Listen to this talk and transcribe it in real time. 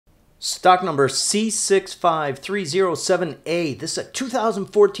Stock number C65307A. This is a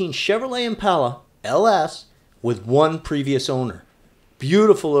 2014 Chevrolet Impala LS with one previous owner.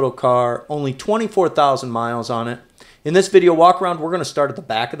 Beautiful little car, only 24,000 miles on it. In this video walk around, we're going to start at the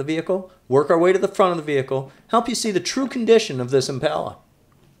back of the vehicle, work our way to the front of the vehicle, help you see the true condition of this Impala.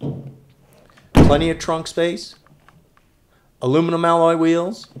 Plenty of trunk space, aluminum alloy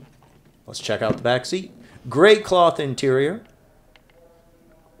wheels. Let's check out the back seat. Gray cloth interior.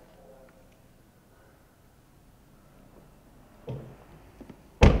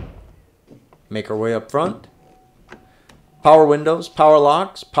 Make our way up front. Power windows, power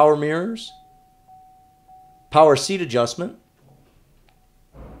locks, power mirrors, power seat adjustment.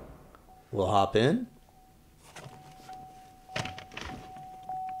 We'll hop in.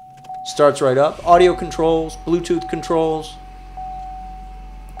 Starts right up. Audio controls, Bluetooth controls,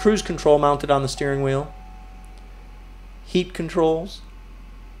 cruise control mounted on the steering wheel, heat controls.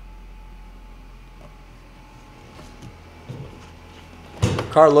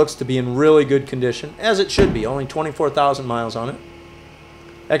 Car looks to be in really good condition, as it should be. Only 24,000 miles on it.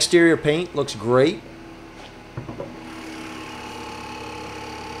 Exterior paint looks great.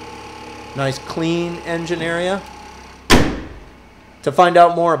 Nice clean engine area. To find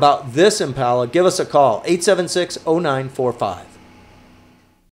out more about this Impala, give us a call, 876-0945.